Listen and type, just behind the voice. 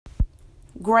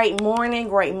Great morning,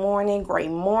 great morning,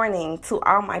 great morning to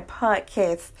all my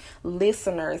podcast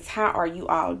listeners. How are you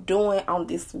all doing on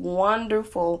this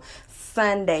wonderful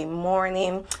Sunday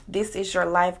morning? This is your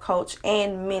life coach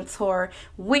and mentor,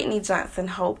 Whitney Johnson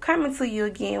Hope, coming to you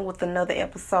again with another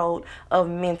episode of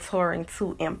Mentoring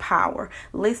to Empower.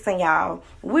 Listen, y'all,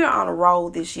 we're on a roll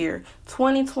this year.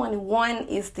 2021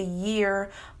 is the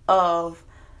year of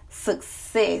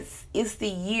success. It's the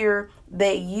year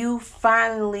that you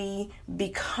finally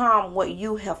become what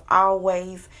you have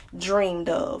always dreamed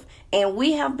of. And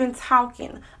we have been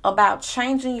talking about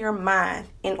changing your mind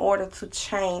in order to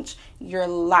change your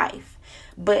life.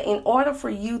 But in order for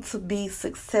you to be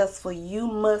successful, you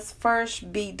must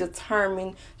first be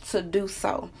determined to do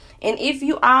so. And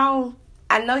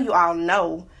I know you all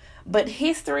know, but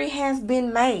history has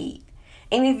been made.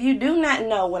 And if you do not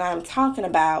know what I'm talking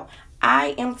about,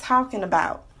 I am talking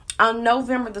about on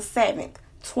November the 7th,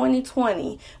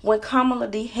 2020, when Kamala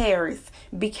D. Harris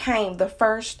became the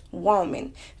first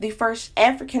woman, the first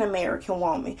African American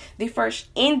woman, the first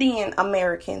Indian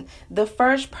American, the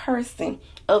first person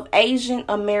of Asian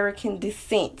American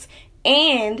descent,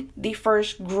 and the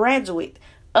first graduate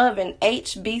of an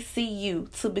HBCU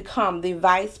to become the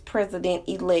vice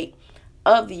president-elect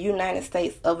of the United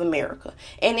States of America.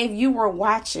 And if you were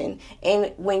watching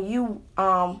and when you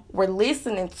were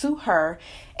listening to her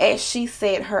as she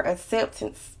said her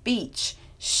acceptance speech,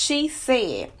 she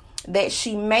said that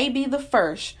she may be the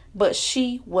first, but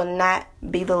she will not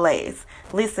be the last.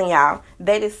 Listen, y'all,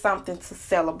 that is something to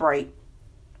celebrate,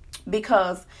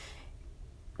 because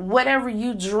whatever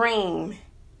you dream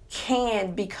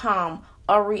can become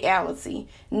a reality.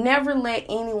 Never let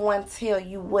anyone tell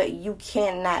you what you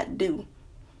cannot do.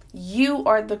 You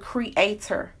are the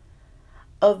creator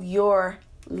of your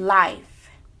life.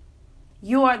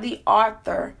 You are the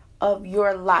author of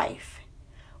your life.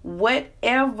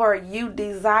 Whatever you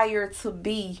desire to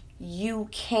be, you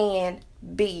can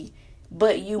be.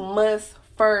 But you must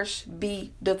first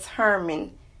be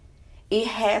determined. It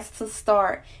has to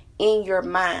start in your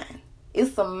mind.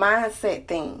 It's a mindset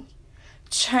thing.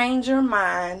 Change your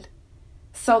mind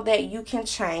so that you can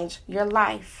change your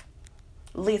life.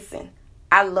 Listen,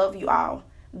 I love you all.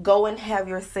 Go and have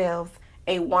yourselves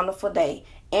a wonderful day.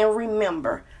 And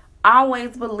remember,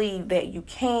 always believe that you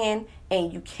can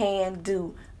and you can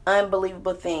do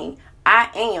unbelievable things. I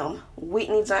am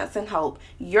Whitney Johnson Hope,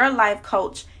 your life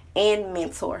coach and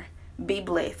mentor. Be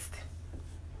blessed.